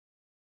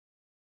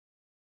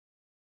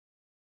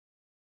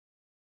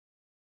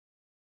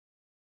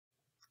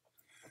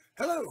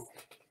Hello.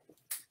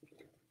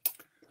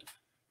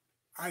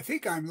 I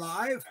think I'm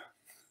live.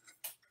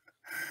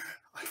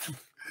 I'm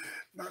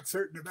not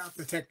certain about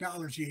the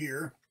technology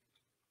here,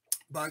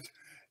 but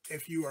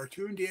if you are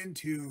tuned in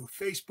to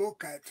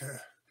Facebook at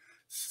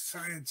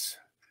Science,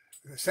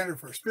 the Center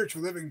for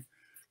Spiritual Living,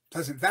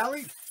 Pleasant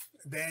Valley,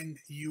 then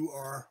you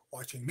are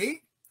watching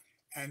me,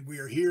 and we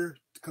are here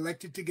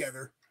collected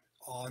together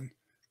on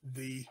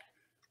the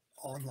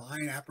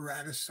online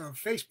apparatus of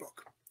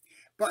Facebook.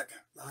 But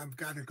I've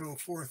got to go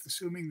forth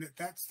assuming that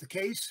that's the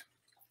case.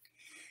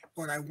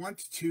 What I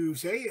want to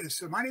say is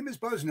my name is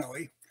Buzz Noe.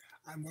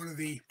 I'm one of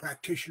the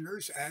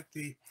practitioners at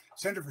the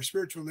Center for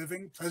Spiritual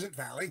Living, Pleasant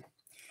Valley,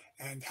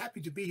 and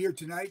happy to be here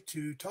tonight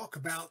to talk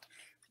about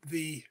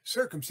the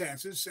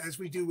circumstances as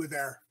we do with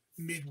our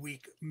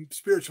midweek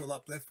spiritual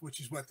uplift, which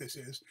is what this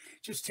is.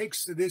 Just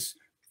takes this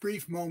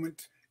brief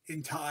moment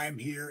in time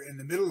here in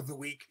the middle of the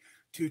week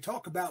to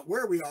talk about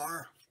where we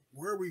are,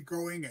 where we're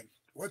going, and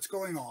what's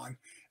going on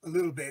a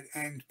little bit,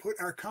 and put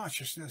our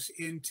consciousness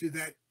into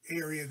that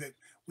area that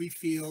we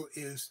feel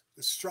is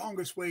the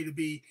strongest way to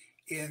be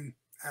in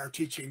our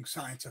teaching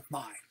science of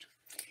mind.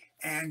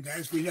 And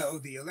as we know,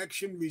 the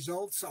election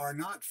results are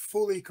not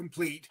fully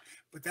complete,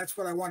 but that's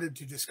what I wanted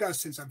to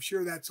discuss since I'm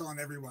sure that's on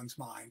everyone's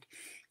mind.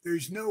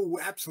 There's no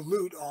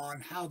absolute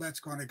on how that's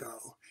going to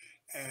go.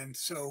 And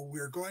so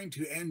we're going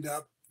to end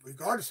up,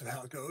 regardless of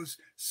how it goes,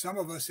 some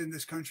of us in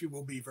this country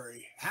will be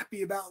very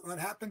happy about what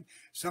happened.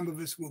 Some of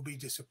us will be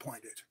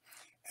disappointed.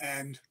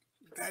 And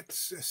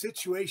that's a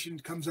situation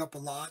that comes up a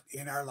lot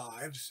in our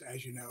lives,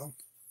 as you know.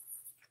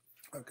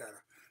 I've got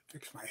to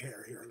fix my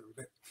hair here a little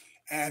bit.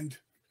 And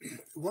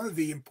one of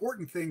the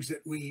important things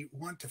that we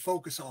want to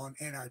focus on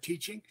in our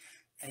teaching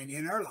and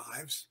in our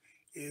lives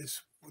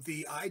is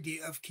the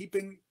idea of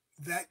keeping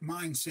that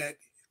mindset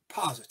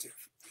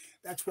positive.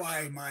 That's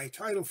why my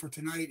title for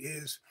tonight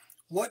is,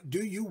 What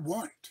Do You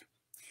Want?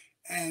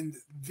 And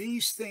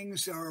these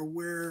things are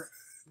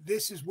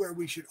this is where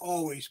we should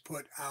always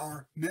put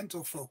our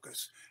mental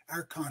focus,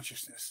 our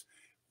consciousness.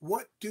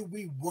 What do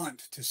we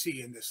want to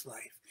see in this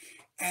life?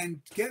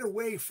 And get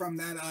away from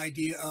that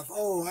idea of,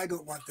 oh, I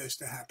don't want this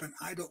to happen,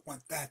 I don't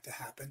want that to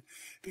happen,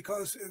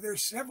 because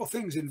there's several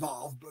things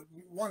involved, but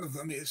one of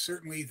them is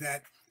certainly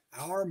that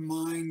our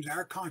mind,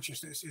 our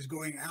consciousness is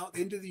going out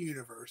into the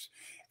universe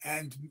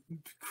and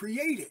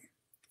creating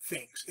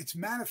things. It's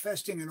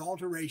manifesting an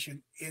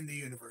alteration in the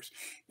universe.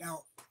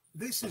 Now,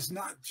 this is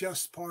not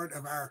just part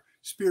of our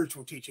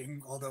spiritual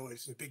teaching, although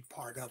it's a big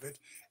part of it,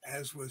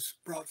 as was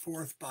brought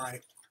forth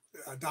by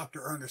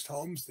Dr. Ernest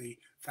Holmes, the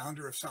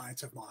founder of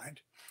Science of Mind,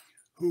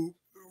 who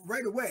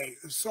right away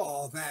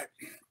saw that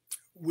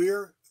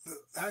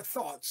our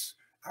thoughts,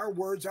 our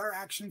words, our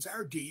actions,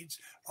 our deeds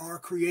are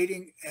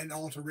creating an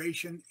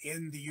alteration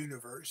in the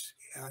universe,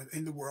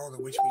 in the world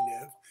in which we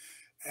live.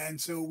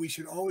 And so we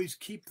should always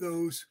keep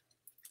those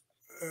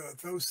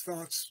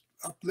thoughts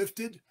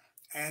uplifted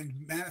and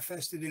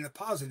manifested in a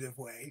positive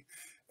way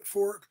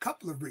for a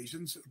couple of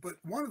reasons. But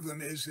one of them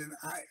is, and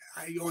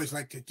I always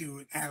like to do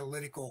an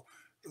analytical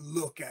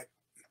look at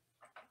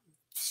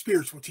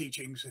spiritual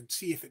teachings and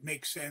see if it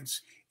makes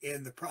sense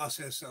in the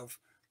process of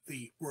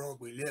the world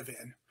we live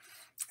in.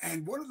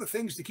 And one of the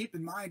things to keep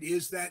in mind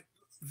is that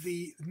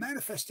the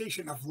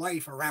manifestation of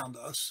life around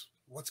us,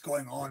 what's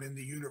going on in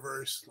the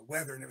universe, the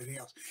weather and everything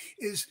else,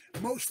 is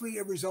mostly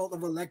a result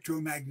of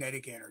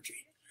electromagnetic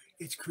energy.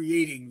 It's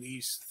creating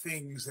these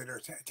things that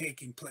are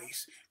taking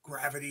place.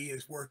 Gravity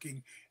is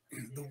working,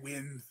 the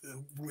wind,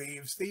 the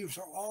waves, these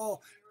are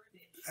all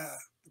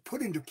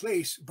put into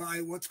place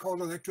by what's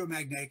called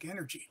electromagnetic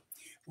energy.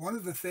 One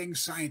of the things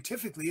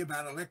scientifically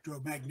about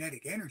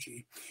electromagnetic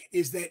energy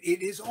is that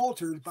it is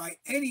altered by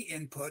any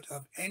input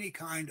of any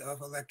kind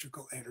of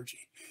electrical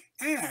energy.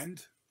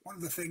 And one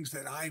of the things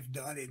that I've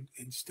done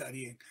in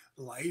studying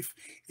life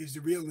is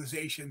the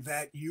realization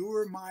that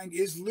your mind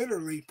is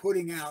literally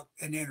putting out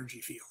an energy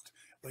field.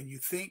 When you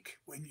think,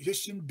 when you're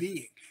just in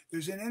being,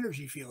 there's an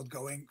energy field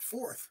going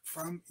forth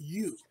from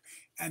you.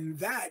 And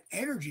that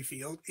energy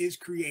field is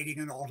creating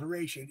an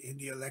alteration in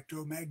the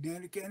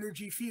electromagnetic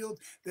energy field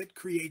that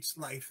creates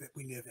life that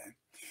we live in.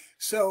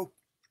 So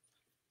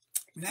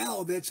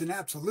now that's an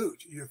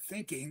absolute. Your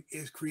thinking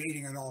is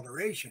creating an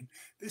alteration.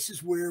 This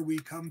is where we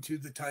come to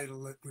the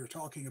title that we're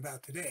talking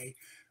about today.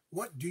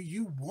 What do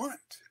you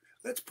want?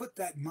 Let's put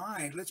that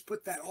mind, let's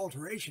put that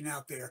alteration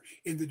out there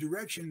in the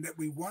direction that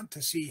we want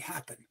to see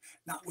happen,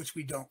 not which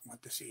we don't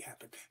want to see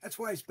happen. That's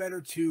why it's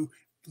better to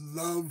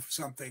love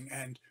something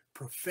and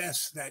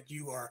profess that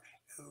you are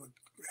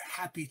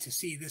happy to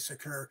see this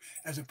occur,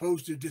 as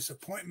opposed to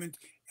disappointment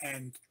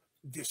and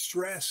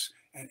distress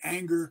and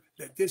anger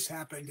that this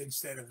happened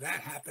instead of that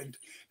happened,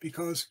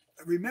 because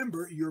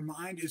remember, your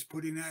mind is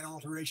putting that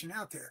alteration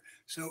out there.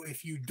 So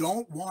if you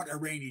don't want a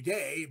rainy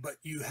day, but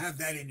you have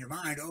that in your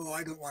mind, oh,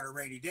 I don't want a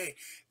rainy day,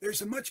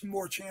 there's a much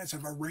more chance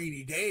of a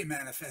rainy day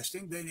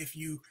manifesting than if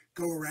you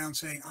go around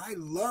saying, I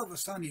love a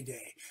sunny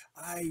day.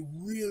 I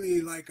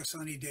really like a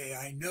sunny day.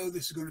 I know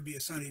this is going to be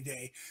a sunny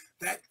day.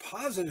 That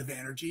positive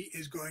energy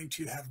is going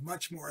to have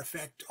much more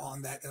effect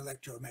on that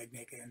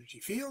electromagnetic energy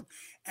field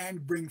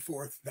and bring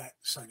forth that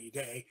sunny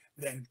day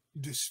than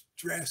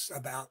distress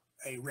about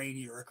a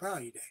rainy or a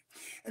cloudy day.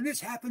 And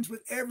this happens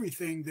with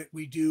everything that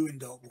we do and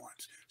don't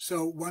want.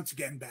 So once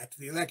again, back to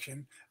the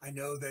election, I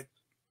know that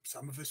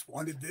some of us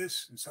wanted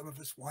this and some of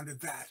us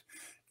wanted that.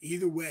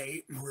 Either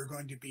way, we're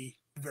going to be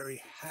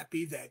very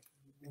happy that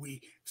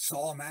we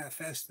saw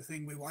manifest the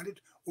thing we wanted,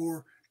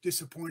 or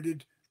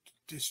disappointed,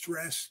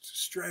 distressed,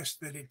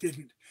 stressed that it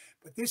didn't.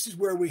 But this is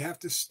where we have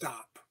to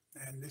stop.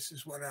 And this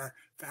is what our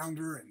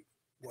founder and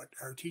what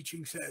our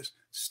teaching says.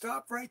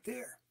 Stop right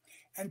there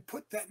and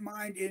put that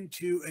mind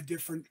into a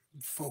different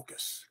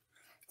focus.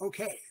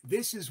 Okay,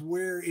 this is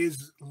where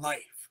is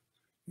life.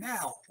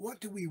 Now, what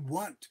do we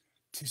want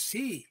to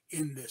see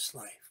in this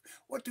life?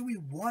 What do we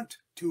want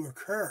to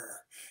occur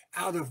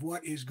out of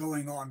what is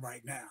going on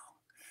right now?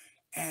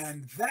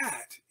 And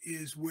that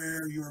is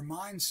where your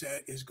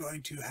mindset is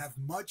going to have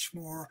much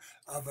more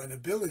of an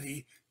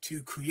ability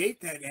to create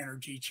that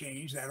energy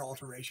change, that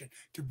alteration,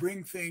 to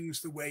bring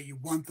things the way you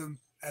want them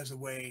as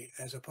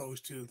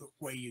opposed to the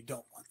way you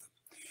don't want them.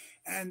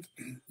 And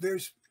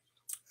there's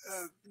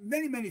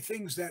many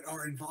things that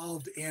are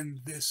involved in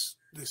this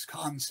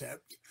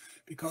concept,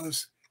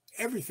 because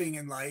everything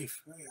in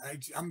life, I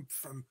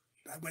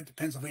went to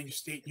Pennsylvania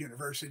State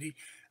University.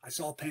 I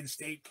saw Penn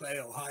State play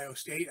Ohio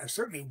State. I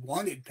certainly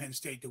wanted Penn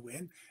State to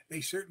win. They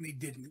certainly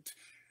didn't.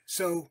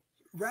 So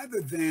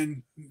rather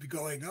than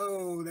going,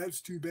 oh,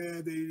 that's too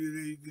bad,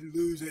 they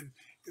lose, and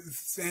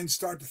then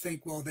start to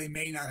think, well, they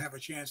may not have a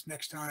chance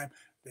next time.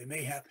 They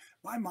may have.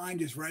 My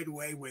mind is right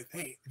away with,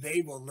 hey,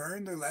 they will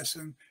learn their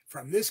lesson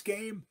from this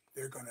game.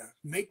 They're going to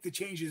make the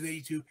changes they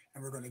need to,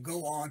 and we're going to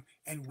go on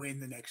and win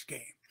the next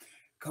game.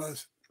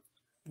 Because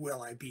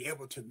will I be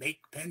able to make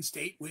Penn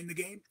State win the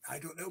game? I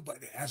don't know, but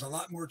it has a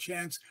lot more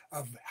chance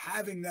of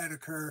having that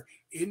occur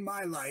in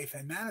my life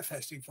and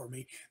manifesting for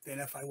me than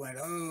if I went,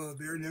 oh,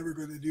 they're never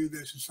going to do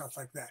this and stuff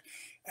like that.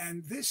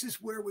 And this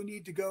is where we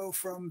need to go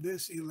from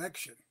this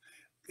election.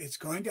 It's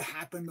going to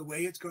happen the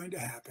way it's going to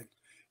happen.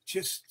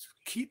 Just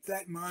keep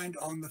that mind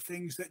on the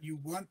things that you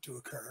want to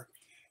occur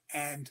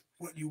and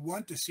what you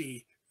want to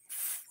see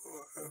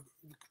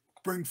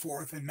bring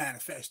forth and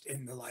manifest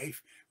in the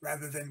life,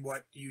 rather than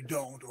what you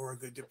don't, or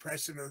the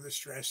depression or the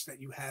stress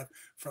that you have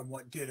from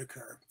what did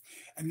occur.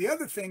 And the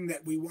other thing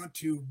that we want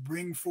to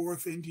bring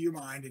forth into your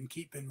mind and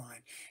keep in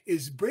mind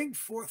is bring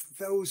forth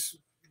those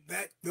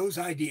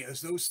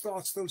ideas, those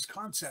thoughts, those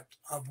concepts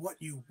of what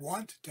you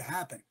want to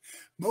happen,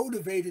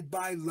 motivated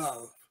by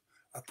love,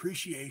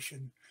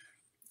 appreciation,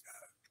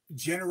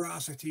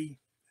 generosity,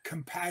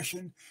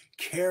 compassion,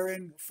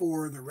 caring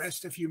for the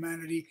rest of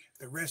humanity,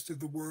 the rest of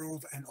the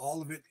world, and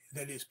all of it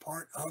that is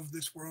part of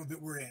this world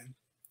that we're in.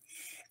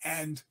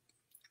 And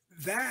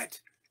that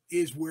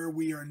is where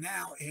we are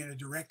now in a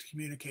direct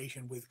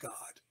communication with God.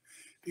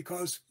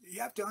 Because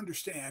you have to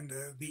understand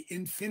the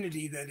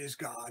infinity that is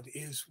God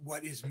is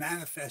what is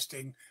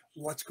manifesting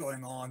what's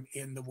going on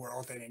in the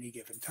world at any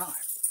given time.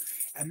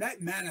 And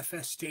that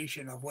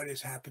manifestation of what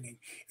is happening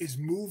is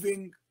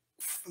moving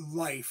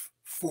life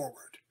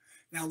forward.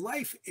 Now,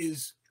 life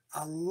is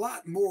a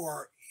lot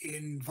more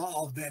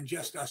involved than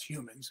just us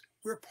humans.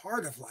 We're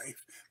part of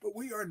life, but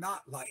we are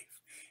not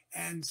life.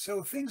 And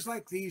so things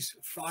like these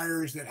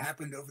fires that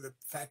happened over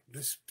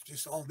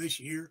all this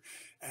year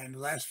and the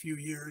last few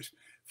years,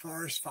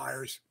 forest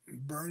fires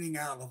burning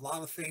out a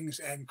lot of things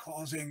and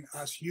causing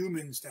us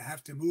humans to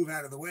have to move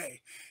out of the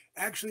way,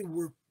 actually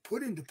were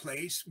put into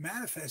place,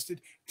 manifested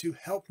to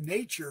help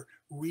nature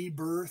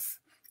rebirth,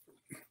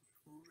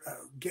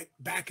 get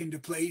back into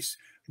place.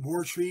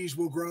 More trees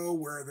will grow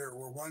where there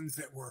were ones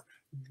that were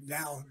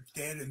now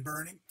dead and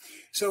burning.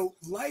 So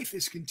life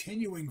is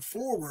continuing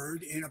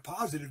forward in a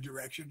positive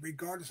direction,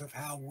 regardless of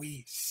how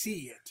we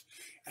see it.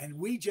 And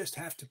we just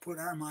have to put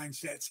our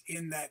mindsets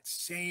in that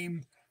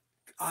same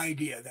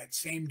idea, that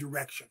same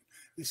direction.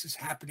 This is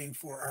happening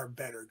for our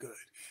better good.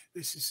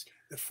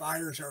 The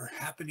fires are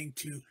happening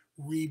to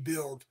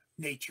rebuild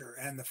nature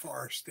and the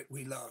forest that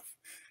we love.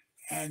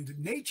 And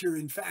nature,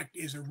 in fact,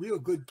 is a real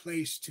good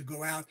place to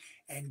go out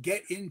and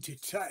get in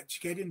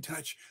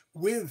touch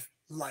with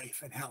life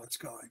and how it's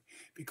going.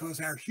 Because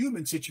our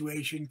human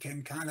situation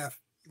can kind of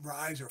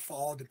rise or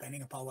fall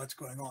depending upon what's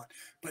going on.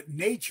 But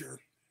nature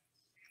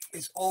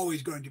is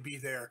always going to be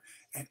there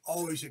and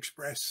always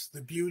express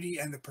the beauty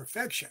and the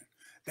perfection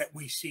that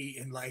we see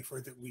in life, or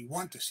that we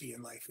want to see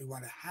in life, we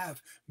want to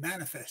have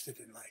manifested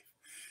in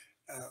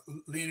life.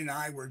 Lynn and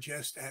I were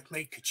just at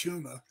Lake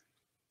Kachuma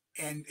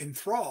and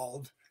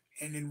enthralled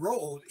and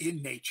enrolled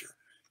in nature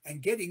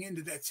and getting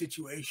into that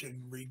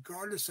situation,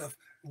 regardless of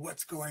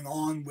what's going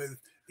on with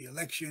the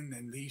election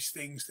and these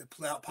things, the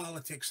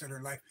politics that are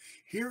in life.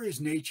 Here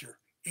is nature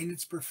in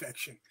its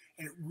perfection,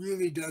 And it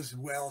really does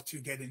well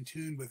to get in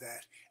tune with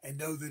that and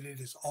know that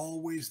it is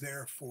always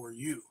there for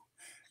you,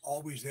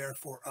 always there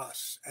for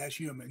us as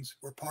humans.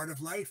 We're part of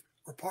life,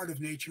 we're part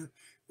of nature.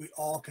 We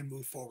all can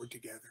move forward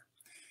together.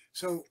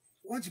 So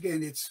once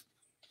again, it's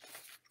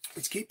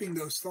keeping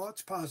those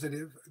thoughts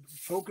positive,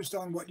 focused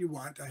on what you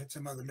want. I had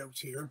some other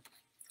notes here.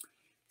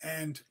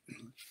 And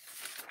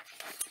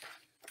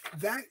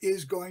that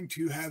is going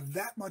to have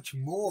that much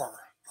more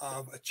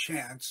of a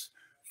chance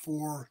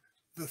for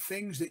the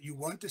things that you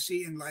want to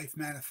see in life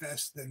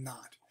manifest than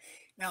not.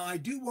 Now, I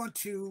do want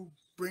to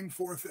bring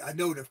forth a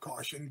note of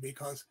caution,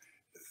 because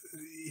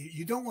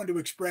you don't want to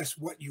express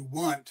what you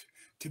want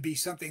to be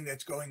something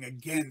that's going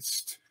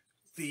against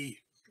the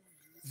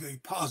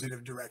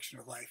positive direction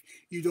of life.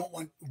 You don't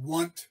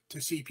want to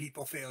see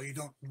people fail. You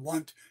don't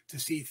want to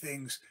see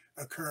things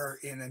occur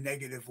in a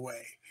negative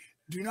way.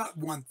 Do not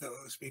want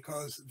those,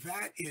 because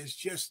that is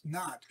just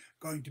not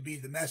going to be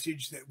the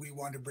message that we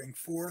want to bring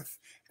forth.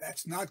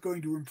 That's not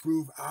going to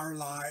improve our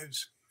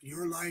lives,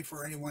 your life,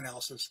 or anyone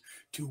else's,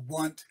 to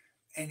want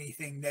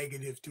anything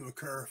negative to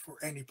occur for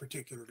any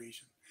particular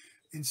reason.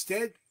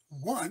 Instead,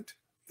 want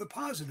the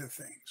positive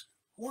things.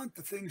 Want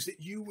the things that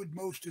you would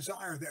most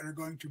desire, that are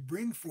going to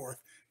bring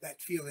forth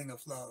that feeling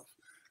of love,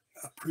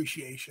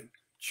 appreciation,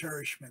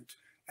 cherishment,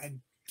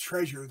 and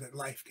treasure that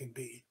life can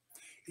be.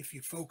 If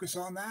you focus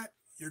on that,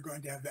 you're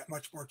going to have that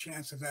much more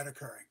chance of that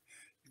occurring.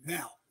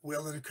 Now,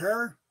 will it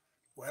occur?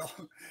 Well,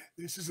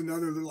 this is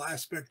another little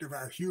aspect of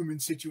our human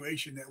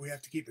situation that we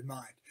have to keep in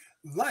mind.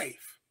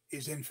 Life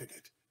is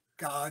infinite.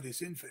 God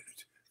is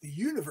infinite. The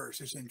universe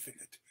is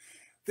infinite.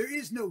 There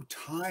is no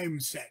time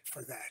set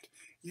for that.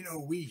 You know,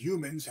 we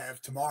humans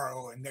have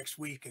tomorrow and next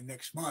week and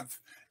next month.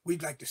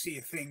 We'd like to see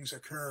if things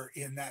occur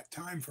in that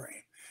time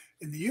frame.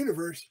 In the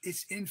universe,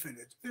 it's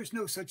infinite. There's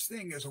no such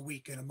thing as a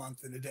week and a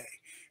month and a day.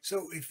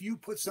 So if you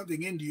put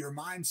something into your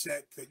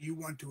mindset that you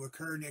want to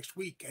occur next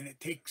week, and it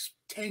takes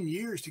 10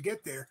 years to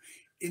get there,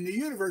 in the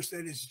universe,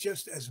 that is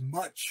just as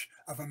much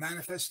of a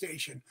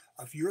manifestation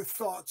of your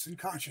thoughts and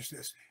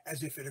consciousness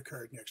as if it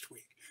occurred next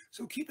week.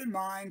 So keep in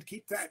mind,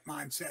 keep that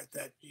mindset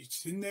that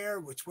it's in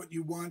there, it's what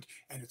you want,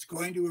 and it's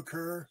going to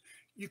occur.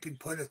 You can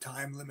put a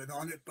time limit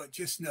on it, but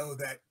just know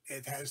that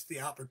it has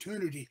the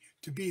opportunity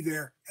to be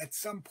there at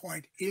some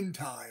point in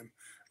time,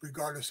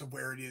 regardless of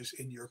where it is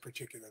in your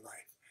particular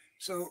life.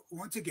 So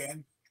once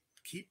again,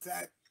 keep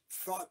that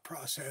thought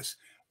process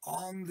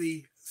on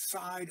the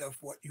side of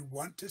what you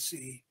want to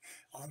see,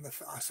 on the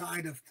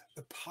side of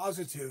the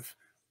positive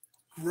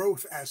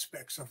growth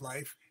aspects of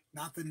life,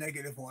 not the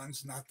negative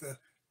ones, not the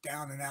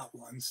down and out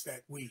ones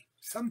that we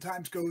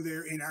sometimes go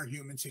there in our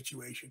human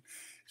situation.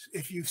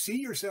 If you see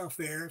yourself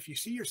there, if you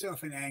see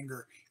yourself in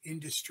anger, in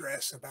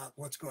distress about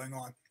what's going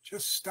on,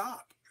 just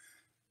stop.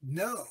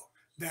 Know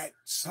that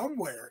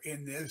somewhere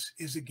in this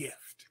is a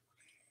gift.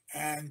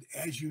 And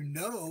as you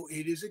know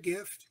it is a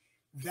gift,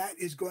 that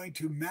is going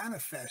to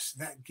manifest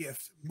that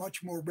gift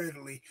much more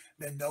readily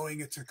than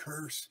knowing it's a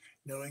curse,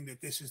 knowing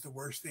that this is the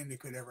worst thing that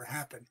could ever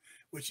happen,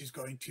 which is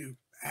going to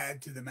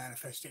add to the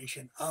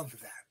manifestation of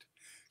that.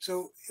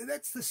 So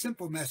that's the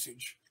simple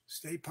message.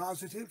 Stay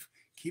positive,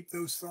 keep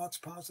those thoughts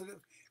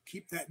positive,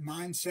 keep that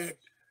mindset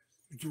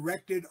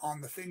directed on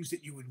the things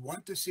that you would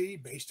want to see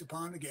based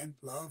upon, again,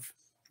 love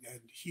and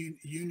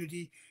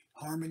unity,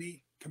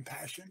 harmony,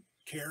 compassion,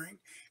 caring.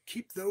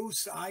 Keep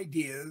those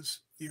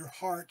ideas, your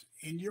heart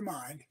in your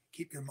mind,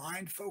 keep your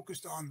mind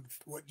focused on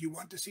what you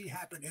want to see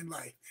happen in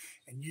life,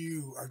 and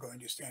you are going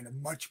to stand a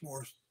much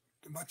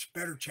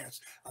better chance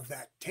of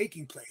that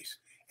taking place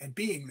and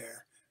being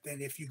there than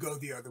if you go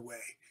the other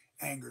way,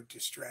 angered,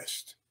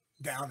 distressed,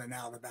 down and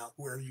out about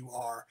where you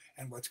are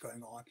and what's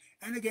going on.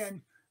 And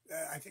again,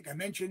 I think I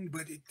mentioned,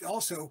 but it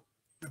also,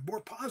 the more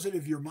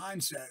positive your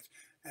mindset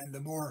and the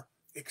more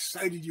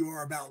excited you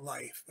are about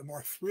life, the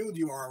more thrilled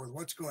you are with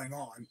what's going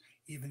on,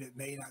 even it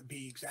may not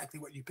be exactly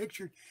what you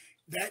pictured,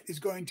 that is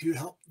going to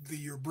help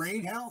your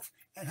brain health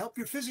and help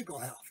your physical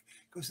health,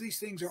 because these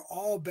things are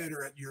all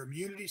better at your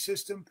immunity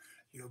system.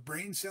 Your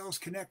brain cells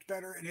connect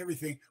better and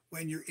everything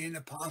when you're in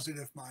a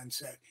positive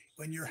mindset,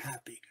 when you're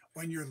happy,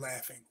 when you're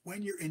laughing,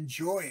 when you're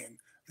enjoying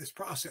this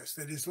process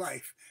that is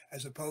life,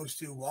 as opposed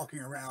to walking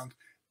around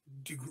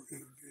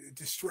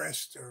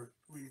distressed or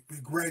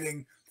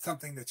regretting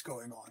something that's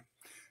going on.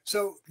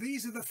 So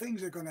these are the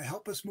things that are going to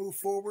help us move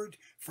forward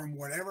from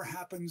whatever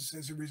happens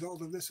as a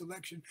result of this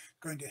election,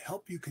 going to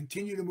help you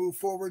continue to move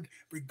forward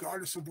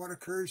regardless of what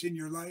occurs in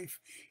your life.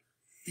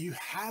 You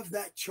have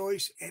that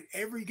choice at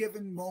every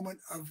given moment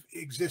of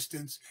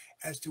existence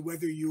as to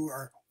whether you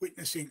are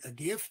witnessing a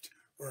gift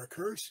or a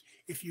curse.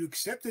 If you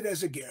accept it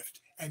as a gift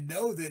and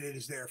know that it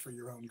is there for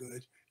your own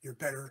good, your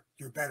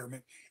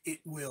betterment, it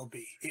will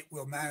be. It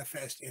will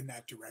manifest in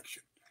that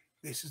direction.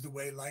 This is the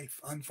way life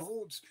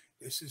unfolds.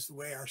 This is the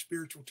way our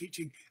spiritual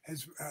teaching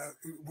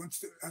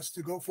wants us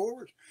to go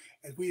forward.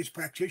 And we as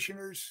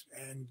practitioners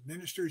and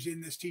ministers in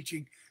this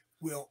teaching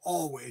will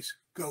always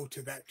go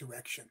to that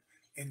direction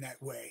in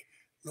that way.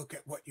 Look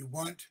at what you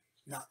want,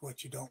 not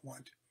what you don't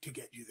want, to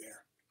get you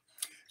there.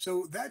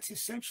 So that's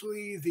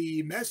essentially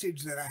the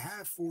message that I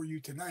have for you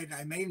tonight.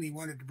 I mainly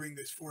wanted to bring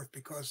this forth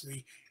because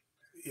the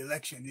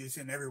election is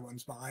in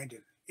everyone's mind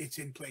and it's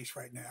in place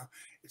right now.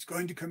 It's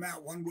going to come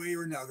out one way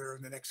or another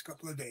in the next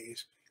couple of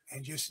days.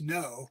 And just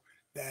know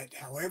that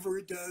however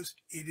it does,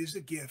 it is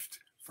a gift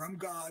from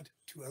God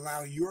to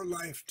allow your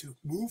life to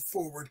move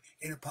forward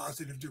in a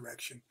positive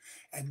direction,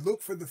 and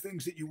look for the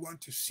things that you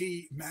want to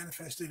see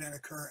manifested and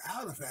occur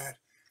out of that.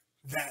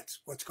 That's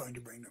what's going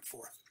to bring them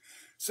forth.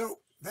 So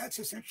that's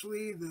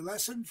essentially the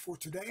lesson for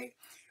today.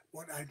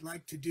 What I'd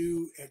like to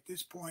do at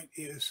this point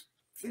is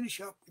finish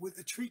up with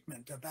a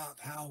treatment about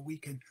how we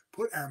can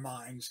put our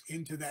minds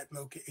into that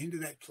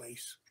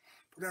place,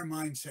 put our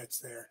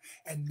mindsets there,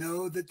 and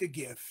know that the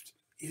gift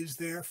is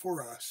there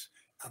for us,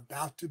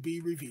 about to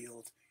be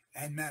revealed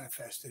and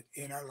manifested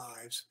in our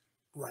lives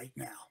right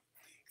now.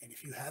 And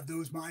if you have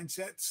those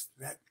mindsets,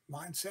 that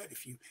mindset,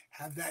 if you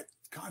have that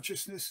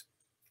consciousness,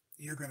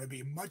 you're going to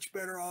be much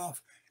better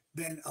off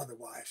than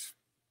otherwise.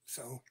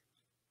 So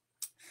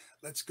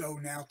let's go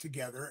now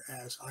together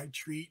as I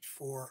treat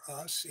for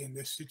us in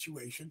this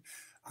situation.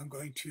 I'm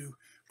going to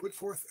put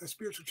forth a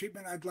spiritual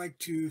treatment. I'd like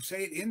to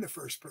say it in the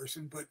first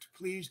person, but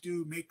please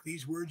do make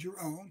these words your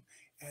own,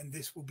 and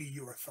this will be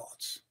your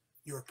thoughts,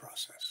 your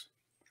process.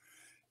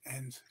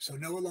 And so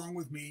know along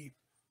with me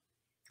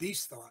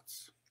these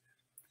thoughts.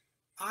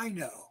 I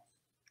know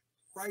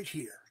right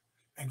here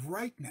and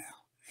right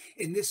now,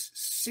 in this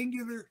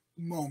singular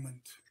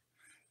moment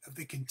of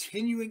the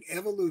continuing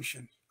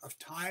evolution of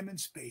time and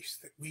space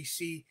that we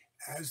see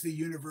as the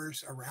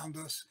universe around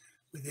us,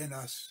 within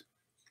us,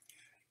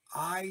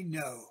 I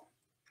know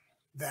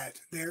that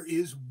there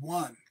is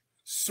one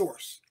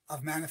source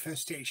of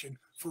manifestation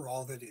for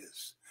all that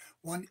is,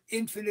 one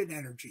infinite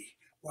energy,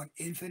 one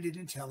infinite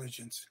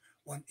intelligence,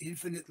 one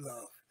infinite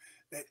love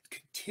that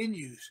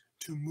continues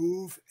to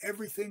move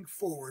everything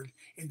forward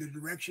in the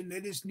direction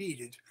that is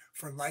needed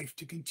for life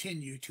to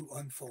continue to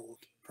unfold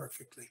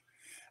perfectly.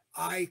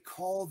 I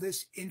call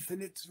this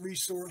infinite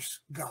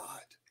resource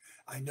God.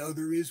 I know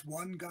there is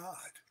one God.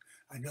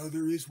 I know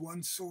there is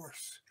one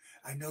source.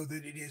 I know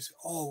that it is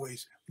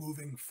always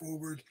moving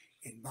forward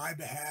in my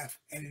behalf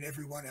and in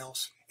everyone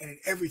else and in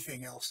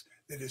everything else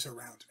that is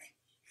around me.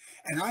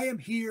 And I am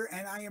here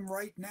and I am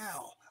right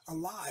now,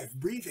 alive,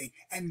 breathing,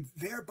 and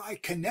thereby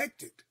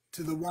connected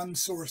to the one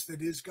source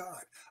that is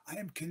God. I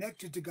am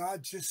connected to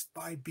God just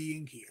by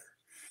being here.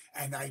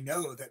 And I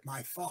know that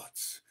my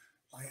thoughts,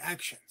 my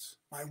actions,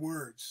 my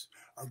words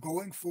are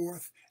going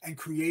forth and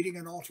creating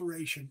an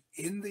alteration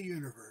in the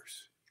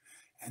universe.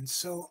 And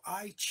so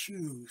I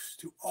choose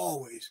to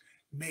always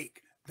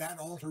make that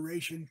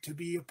alteration to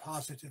be a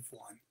positive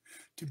one,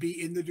 to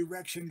be in the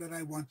direction that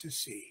I want to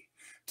see,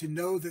 to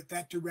know that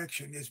that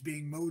direction is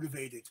being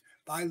motivated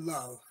by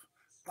love,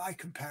 by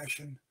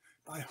compassion,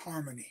 by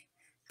harmony,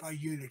 by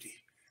unity,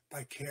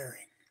 by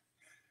caring,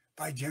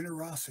 by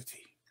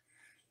generosity.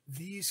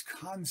 These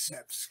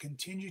concepts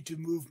continue to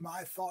move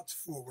my thoughts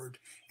forward,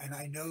 and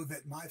I know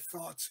that my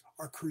thoughts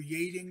are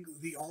creating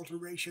the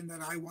alteration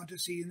that I want to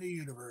see in the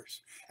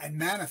universe and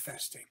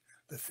manifesting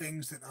the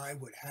things that I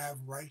would have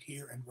right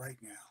here and right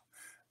now.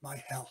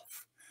 My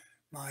health,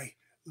 my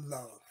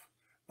love,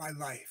 my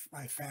life,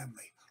 my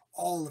family,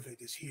 all of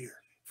it is here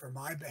for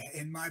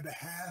in my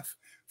behalf,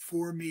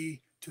 for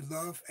me to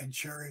love and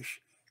cherish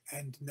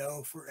and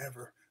know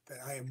forever that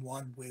I am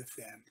one with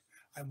them.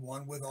 I'm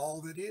one with all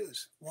that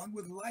is, one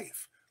with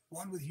life,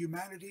 one with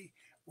humanity,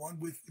 one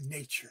with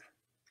nature.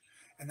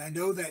 And I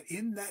know that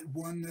in that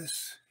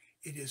oneness,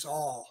 it is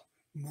all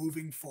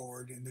moving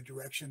forward in the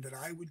direction that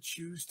I would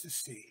choose to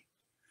see.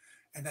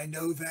 And I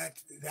know that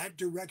that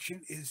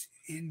direction is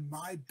in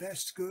my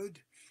best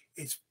good.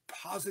 It's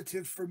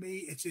positive for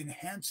me. It's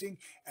enhancing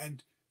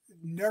and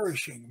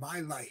nourishing my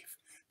life,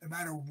 no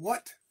matter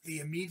what the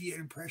immediate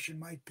impression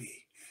might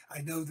be.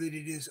 I know that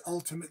it is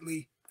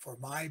ultimately for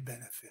my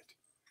benefit.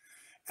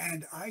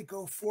 And I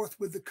go forth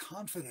with the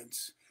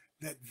confidence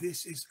that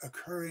this is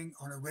occurring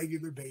on a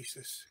regular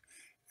basis,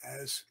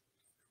 as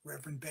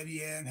Reverend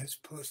Betty Ann has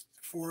put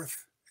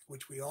forth,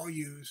 which we all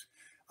use.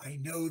 I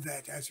know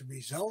that as a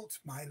result,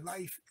 my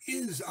life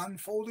is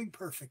unfolding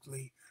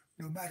perfectly,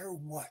 no matter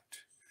what.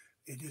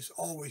 It is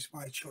always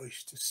my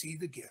choice to see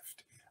the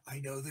gift. I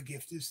know the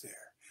gift is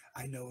there.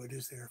 I know it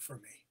is there for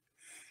me.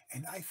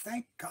 And I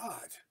thank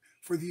God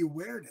for the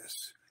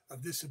awareness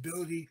of this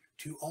ability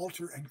to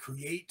alter and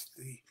create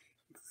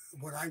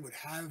what I would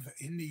have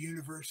in the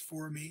universe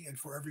for me and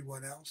for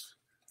everyone else.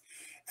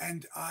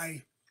 And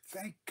I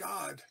thank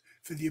God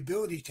for the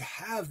ability to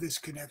have this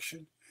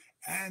connection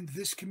and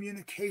this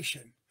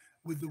communication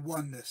with the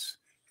oneness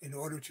in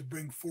order to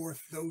bring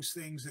forth those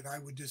things that I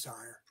would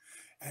desire.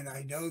 And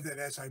I know that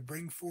as I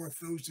bring forth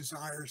those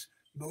desires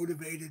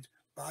motivated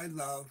by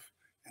love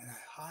and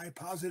a high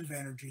positive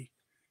energy,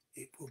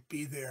 it will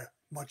be there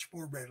much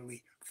more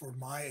readily for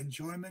my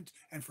enjoyment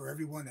and for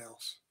everyone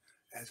else,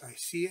 as I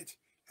see it,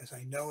 as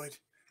I know it,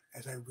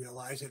 as I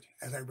realize it,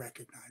 as I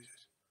recognize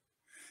it.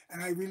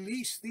 And I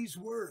release these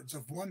words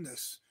of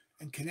oneness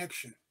and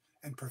connection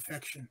and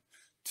perfection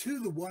to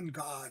the one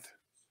God,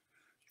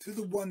 to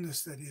the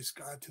oneness that is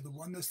God, to the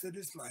oneness that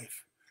is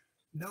life,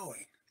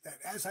 knowing that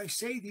as I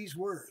say these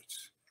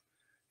words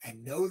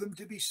and know them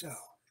to be so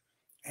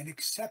and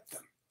accept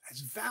them as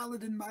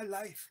valid in my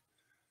life,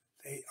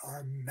 they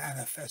are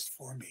manifest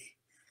for me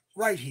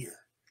right here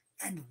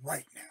and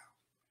right now.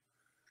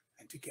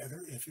 And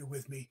together, if you're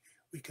with me,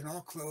 we can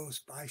all close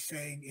by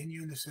saying in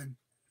unison,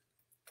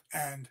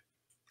 and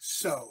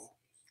so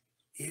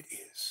it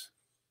is.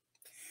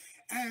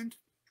 And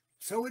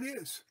so it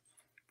is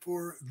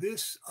for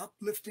this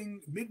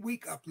uplifting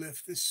midweek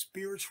uplift, this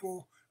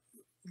spiritual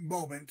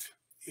moment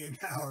in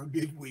our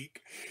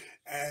midweek.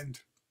 And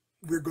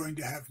we're going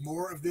to have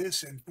more of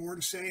this and more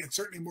to say, and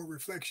certainly more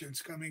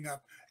reflections coming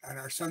up at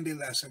our Sunday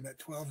lesson at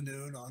 12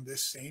 noon on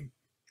this same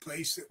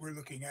place that we're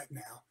looking at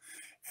now.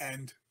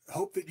 And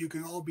hope that you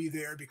can all be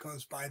there,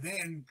 because by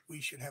then we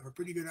should have a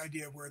pretty good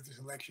idea of where this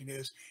election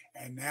is.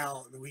 And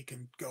now that we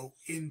can go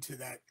into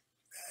that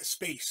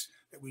space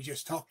that we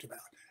just talked about,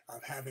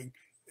 of having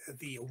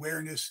the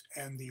awareness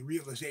and the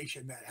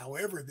realization that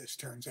however this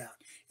turns out,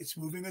 it's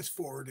moving us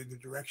forward in the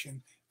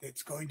direction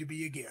that's going to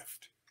be a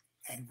gift.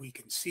 And we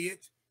can see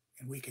it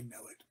and we can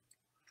know it.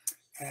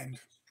 And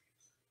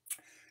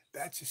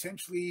that's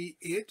essentially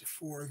it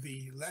for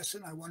the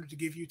lesson I wanted to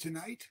give you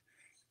tonight.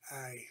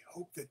 I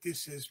hope that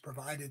this has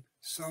provided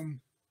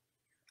some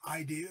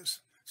ideas,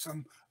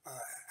 some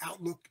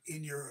outlook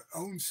in your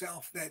own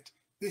self that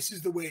this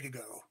is the way to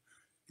go,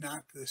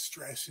 not the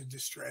stress and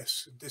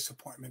distress and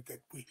disappointment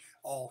that we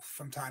all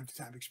from time to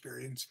time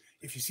experience.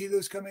 If you see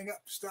those coming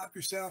up, stop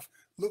yourself,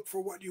 look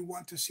for what you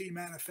want to see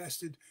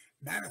manifested,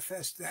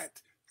 manifest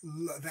that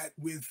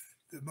with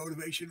the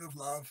motivation of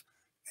love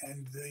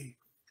and the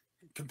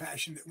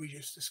compassion that we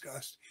just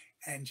discussed,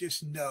 and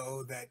just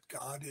know that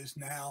God is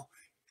now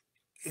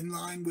in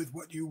line with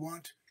what you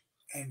want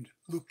and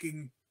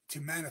looking to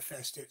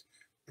manifest it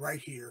right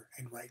here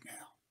and right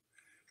now.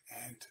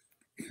 And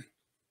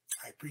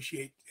I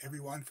appreciate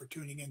everyone for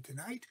tuning in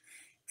tonight,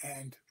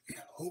 and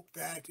hope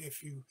that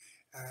if you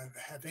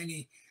have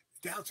any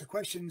doubts or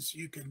questions,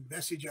 you can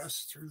message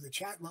us through the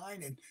chat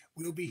line and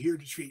we'll be here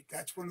to treat.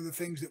 That's one of the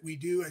things that we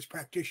do as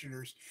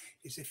practitioners,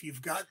 is if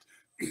you've got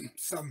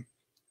some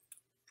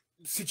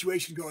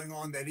situation going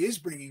on that is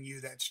bringing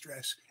you that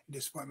stress and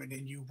disappointment,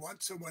 and you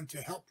want someone to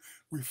help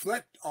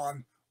reflect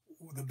on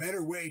the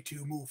better way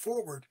to move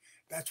forward,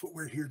 that's what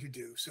we're here to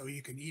do. So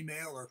you can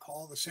email or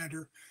call the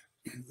center,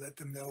 let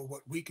them know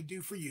what we can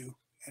do for you,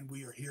 and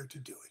we are here to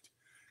do it.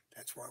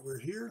 That's why we're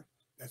here.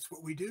 That's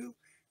what we do.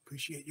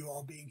 Appreciate you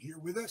all being here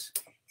with us.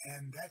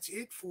 And that's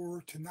it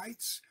for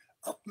tonight's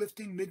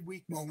uplifting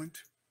midweek moment.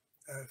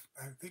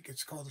 I think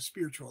it's called a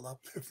spiritual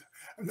uplift.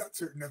 I'm not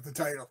certain of the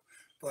title,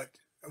 but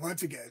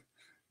once again,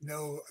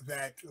 know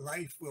that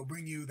life will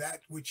bring you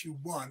that which you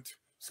want.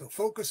 So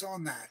focus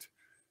on that,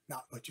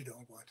 not what you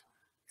don't want.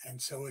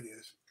 And so it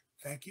is.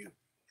 Thank you.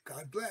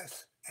 God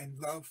bless, and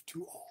love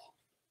to all.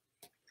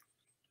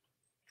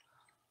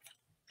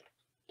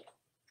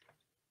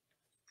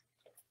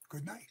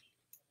 Good night.